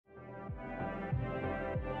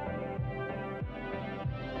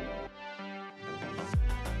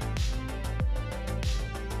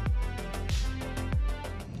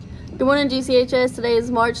Good morning, GCHS. Today is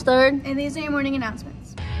March 3rd. And these are your morning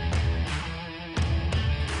announcements.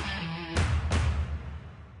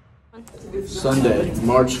 Sunday,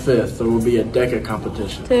 March 5th, there will be a DECA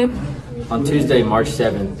competition. On Tuesday, March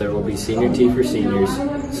 7th, there will be Senior Tea for seniors,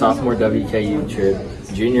 sophomore WKU trip,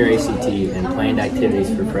 junior ACT, and planned activities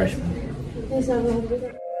for freshmen.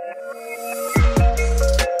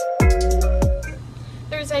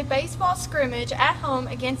 There's a baseball scrimmage at home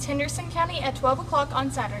against Henderson County at 12 o'clock on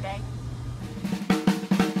Saturday.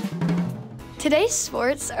 Today's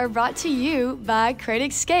sports are brought to you by Crate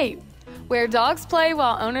Escape, where dogs play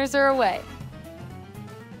while owners are away.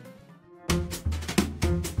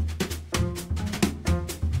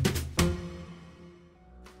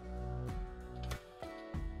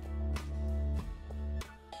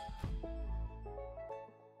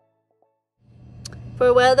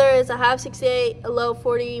 For weather, it's a high of 68, a low of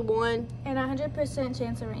 41. And 100%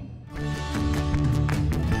 chance of rain.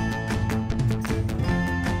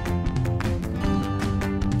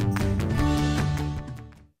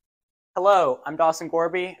 Hello, I'm Dawson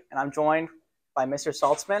Gorby, and I'm joined by Mr.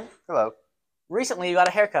 Saltzman. Hello. Recently, you got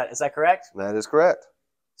a haircut, is that correct? That is correct.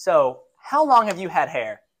 So, how long have you had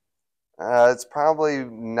hair? It's probably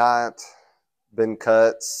not been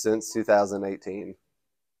cut since 2018.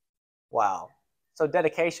 Wow. So,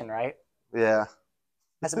 dedication, right? Yeah.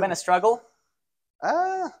 Has it been a struggle?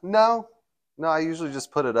 No. No, I usually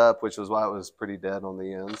just put it up, which was why it was pretty dead on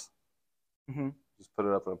the ends. Just put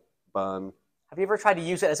it up in a bun. Have you ever tried to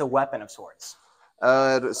use it as a weapon of sorts?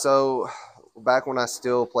 So back when I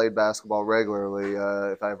still played basketball regularly,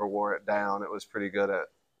 if I ever wore it down, it was pretty good at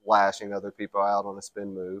lashing other people out on a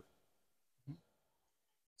spin move.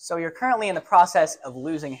 So you're currently in the process of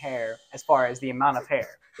losing hair as far as the amount of hair.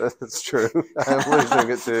 That's true. I'm losing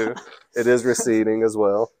it too. It is receding as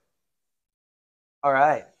well. All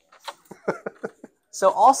right.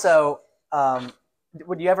 So also,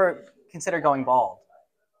 would you ever consider going bald?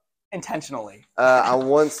 Intentionally. I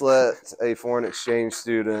once let a foreign exchange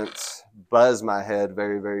student buzz my head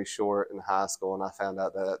very, very short in high school, and I found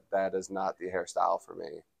out that that is not the hairstyle for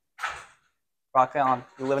me. Rock on.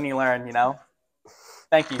 You live and you learn, you know?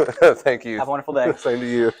 Thank you. Thank you. Have a wonderful day. Same to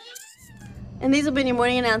you. And these have been your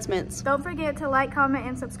morning announcements. Don't forget to like, comment,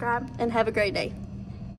 and subscribe. And have a great day.